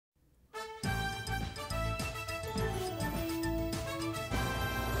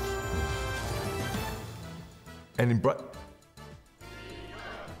And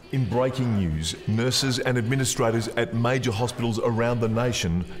in breaking news, nurses and administrators at major hospitals around the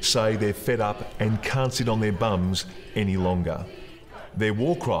nation say they're fed up and can't sit on their bums any longer. Their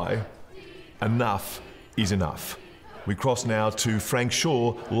war cry, enough is enough. We cross now to Frank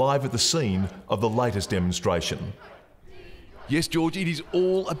Shaw, live at the scene of the latest demonstration. Yes, George, it is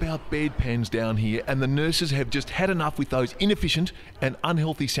all about bedpans down here, and the nurses have just had enough with those inefficient and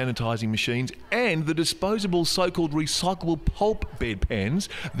unhealthy sanitising machines and the disposable so-called recyclable pulp bedpans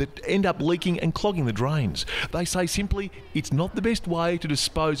that end up leaking and clogging the drains. They say simply it's not the best way to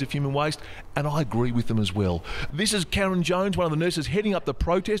dispose of human waste, and I agree with them as well. This is Karen Jones, one of the nurses heading up the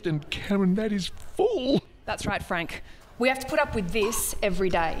protest, and Karen, that is full. That's right, Frank. We have to put up with this every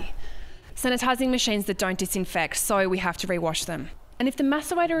day. Sanitising machines that don't disinfect, so we have to rewash them. And if the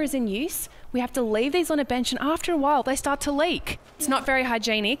macerator is in use, we have to leave these on a bench, and after a while they start to leak. It's not very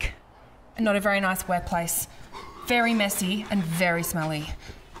hygienic and not a very nice workplace. Very messy and very smelly.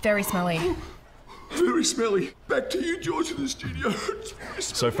 Very smelly. Very smelly. Back to you, George, in the studio.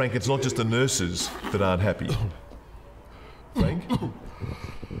 So, Frank, it's not just the nurses that aren't happy. Frank?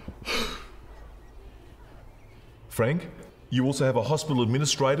 Frank? You also have a hospital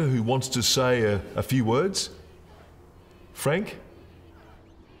administrator who wants to say a few words. Frank?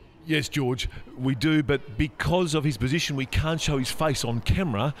 Yes, George, we do, but because of his position, we can't show his face on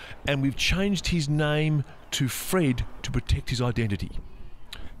camera, and we've changed his name to Fred to protect his identity.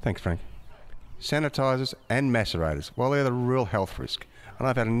 Thanks, Frank. Sanitisers and macerators, well, they're the real health risk, and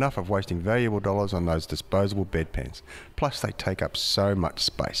I've had enough of wasting valuable dollars on those disposable bedpans. Plus, they take up so much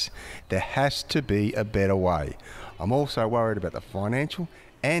space. There has to be a better way. I'm also worried about the financial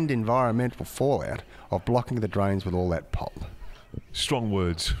and environmental fallout of blocking the drains with all that pulp. Strong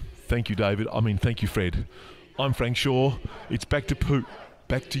words. Thank you, David. Thank you, Fred. I'm Frank Shaw. It's back to poo.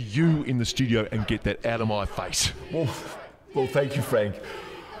 Back to you in the studio, and get that out of my face. Well, thank you, Frank.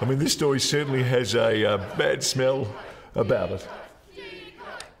 This story certainly has a bad smell about it.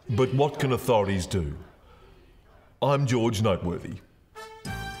 But what can authorities do? I'm George Noteworthy.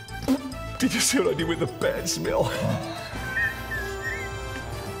 Did you see what I did with the bad smell?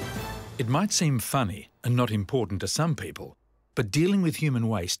 It might seem funny and not important to some people, but dealing with human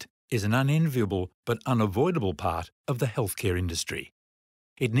waste is an unenviable but unavoidable part of the healthcare industry.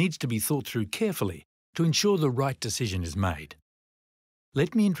 It needs to be thought through carefully to ensure the right decision is made.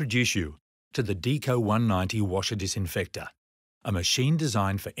 Let me introduce you to the Deko 190 washer disinfector, a machine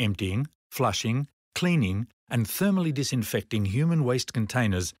designed for emptying, flushing, cleaning and thermally disinfecting human waste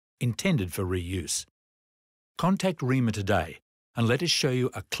containers intended for reuse. Contact Rhima today and let us show you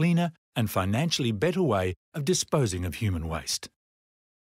a cleaner and financially better way of disposing of human waste.